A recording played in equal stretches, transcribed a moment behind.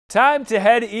Time to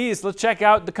head east. Let's check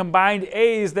out the combined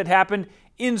A's that happened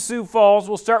in Sioux Falls.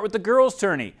 We'll start with the girls'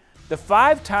 tourney. The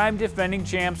five-time defending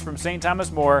champs from St.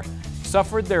 Thomas More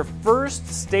suffered their first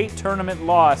state tournament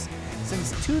loss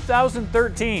since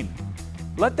 2013.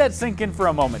 Let that sink in for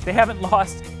a moment. They haven't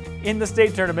lost in the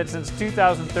state tournament since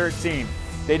 2013.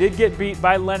 They did get beat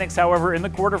by Lennox, however, in the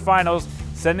quarterfinals,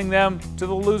 sending them to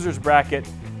the losers bracket.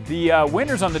 The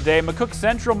winners on the day, McCook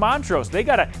Central Montrose, they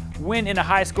got a win in a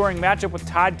high-scoring matchup with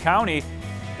Todd County,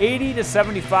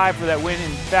 80-75 for that win.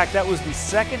 In fact, that was the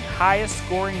second highest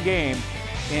scoring game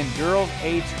in girls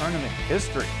A tournament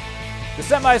history. The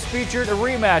semis featured a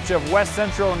rematch of West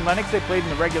Central and Lennox. They played in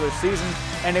the regular season,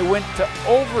 and it went to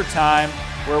overtime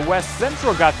where West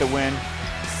Central got the win.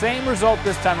 Same result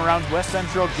this time around. West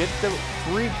Central get the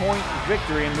 3-point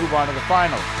victory and move on to the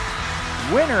finals.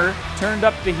 Winner turned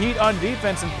up the heat on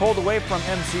defense and pulled away from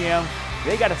MCM.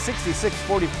 They got a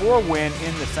 66-44 win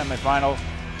in the semifinals.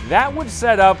 That would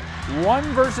set up 1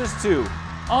 versus 2,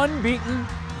 unbeaten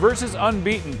versus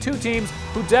unbeaten. Two teams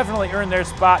who definitely earned their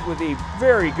spot with a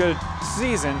very good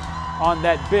season on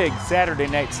that big Saturday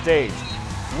night stage.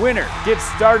 Winner gets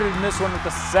started in this one with a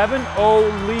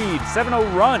 7-0 lead,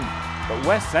 7-0 run, but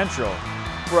West Central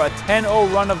for a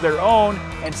 10-0 run of their own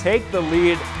and take the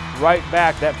lead right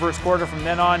back. That first quarter from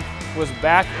then on was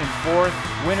back and forth.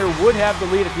 Winner would have the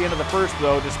lead at the end of the first,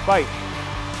 though, despite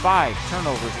 5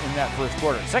 turnovers in that first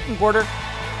quarter. Second quarter,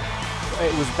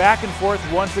 it was back and forth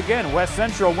once again. West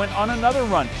Central went on another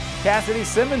run. Cassidy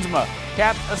Simmonsma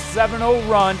capped a 7-0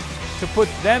 run to put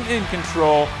them in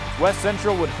control. West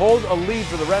Central would hold a lead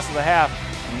for the rest of the half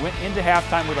and went into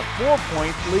halftime with a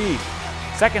 4-point lead.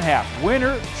 Second half,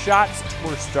 Winner shots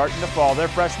were starting to fall. Their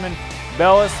freshman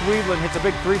Bella Sweetland hits a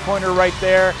big three-pointer right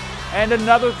there, and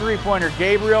another three-pointer,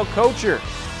 Gabriel Kocher,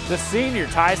 the senior,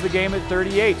 ties the game at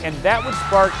 38, and that would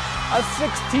spark a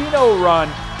 16-0 run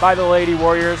by the Lady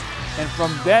Warriors, and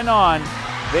from then on,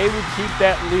 they would keep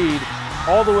that lead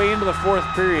all the way into the fourth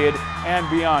period and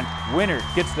beyond. Winner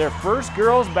gets their first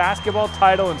girls basketball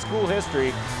title in school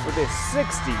history with a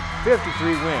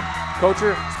 60-53 win.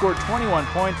 Kocher scored 21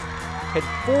 points, hit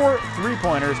 4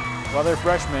 three-pointers, while their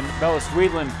freshman, Bella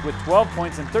Sweetland, with 12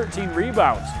 points and 13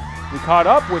 rebounds. We caught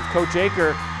up with Coach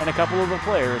Aker and a couple of the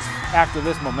players after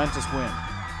this momentous win.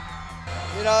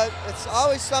 You know, it's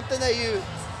always something that you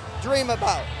dream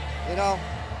about, you know,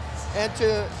 and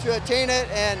to attain it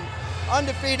and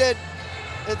undefeated,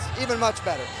 it's even much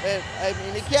better. I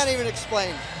mean, you can't even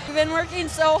explain. We've been working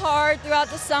so hard throughout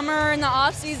the summer and the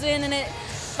off season, and it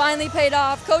finally paid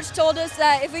off. Coach told us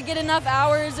that if we get enough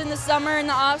hours in the summer and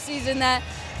the off season, that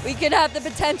we could have the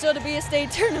potential to be a state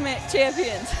tournament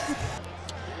champions.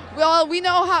 Well, we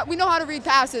know how to read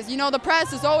passes. You know, the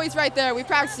press is always right there. We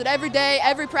practice it every day,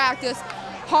 every practice,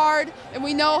 hard, and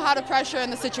we know how to pressure in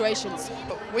the situations.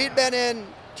 We've been in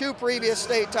 2 previous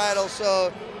state titles,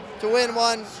 so to win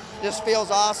one just feels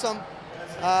awesome.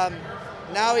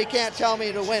 Now he can't tell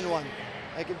me to win one,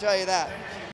 I can tell you that.